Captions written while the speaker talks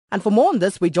And for more on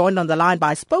this, we're joined on the line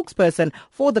by spokesperson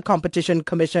for the Competition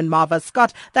Commission, Marva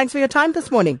Scott. Thanks for your time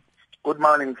this morning. Good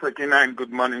morning, Sakina, and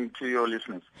good morning to your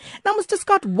listeners. Now, Mr.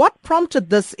 Scott, what prompted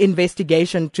this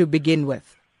investigation to begin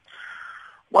with?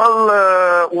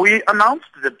 Well, we announced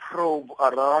the probe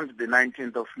around the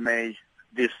 19th of May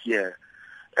this year.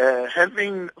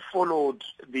 Having followed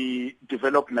the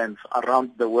developments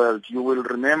around the world, you will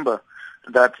remember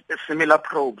that similar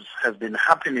probes have been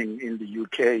happening in the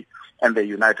UK and the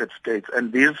United States,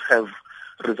 and these have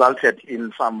resulted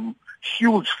in some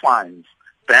huge fines,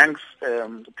 banks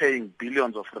paying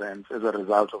billions of rands as a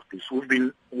result of this. We've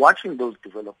been watching those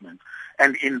developments,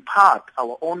 and in part,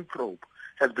 our own probe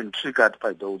has been triggered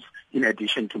by those, in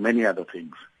addition to many other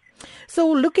things.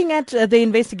 So looking at the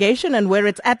investigation and where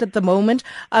it's at the moment,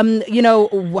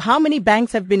 how many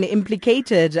banks have been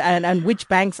implicated and which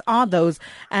banks are those?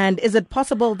 And is it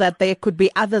possible that there could be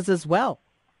others as well?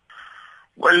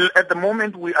 Well, at the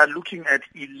moment, we are looking at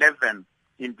 11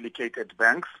 implicated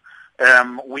banks.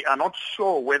 We are not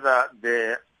sure whether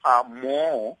there are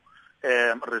more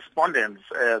respondents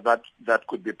that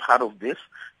could be part of this.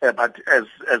 But as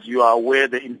you are aware,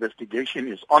 the investigation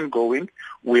is ongoing.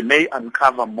 We may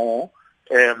uncover more.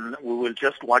 We will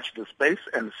just watch the space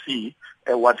and see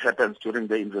what happens during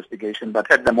the investigation.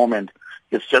 But at the moment,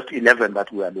 it's just 11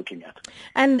 that we are looking at.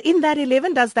 And in that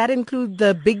 11, does that include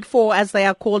the Big Four, as they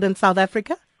are called in South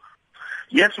Africa?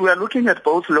 Yes, we are looking at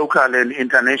both local and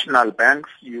international banks.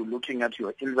 You're looking at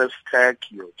your Investec,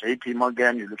 your JP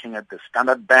Morgan, you're looking at the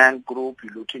Standard Bank Group,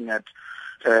 you're looking at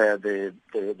the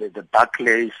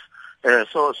Barclays.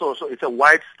 So it's a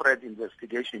widespread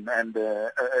investigation and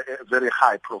a very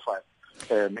high profile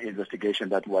investigation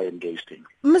that we're engaged in.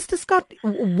 Mr. Scott,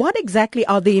 what exactly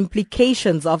are the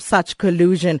implications of such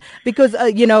collusion? Because,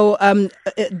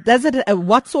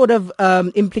 what sort of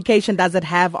implication does it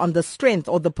have on the strength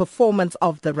or the performance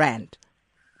of the rand?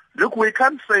 Look, we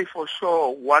can't say for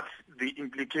sure what the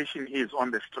implication is on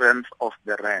the strength of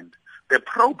the rand. The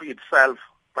probe itself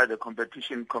by the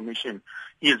Competition Commission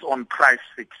is on price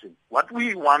fixing. What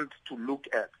we want to look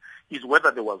at is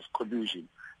whether there was collusion.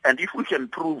 And if we can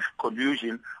prove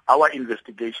collusion, our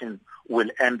investigation will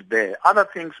end there. Other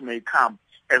things may come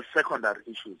as secondary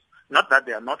issues. Not that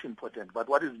they are not important, but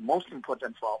what is most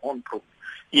important for our own probe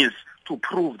is to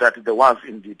prove that there was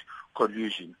indeed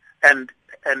collusion. And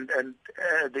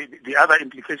the other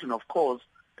implication, of course,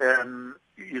 has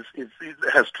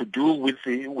to do with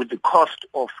the cost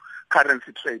of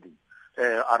currency trading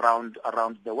around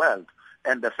the world,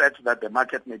 and the fact that the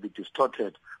market may be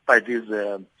distorted by these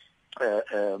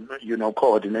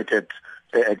coordinated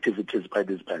activities by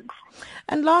these banks.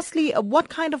 And lastly, what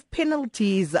kind of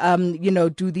penalties,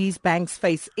 do these banks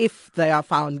face if they are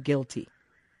found guilty?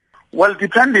 Well,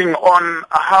 depending on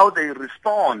how they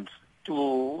respond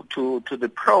to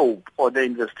the probe or the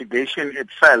investigation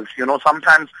itself,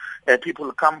 sometimes people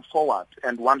come forward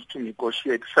and want to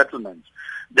negotiate settlements.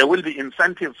 There will be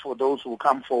incentives for those who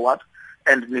come forward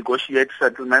and negotiate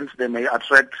settlements. They may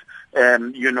attract,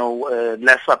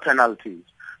 lesser penalties.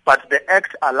 But the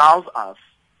Act allows us,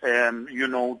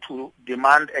 to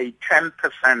demand a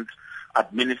 10%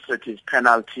 administrative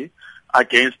penalty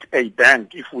against a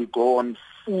bank if we go on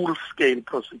full-scale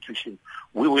prosecution.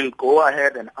 We will go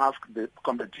ahead and ask the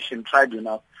Competition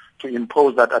Tribunal to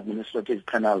impose that administrative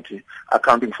penalty,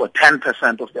 accounting for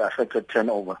 10% of the affected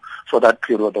turnover for that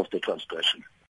period of the transgression.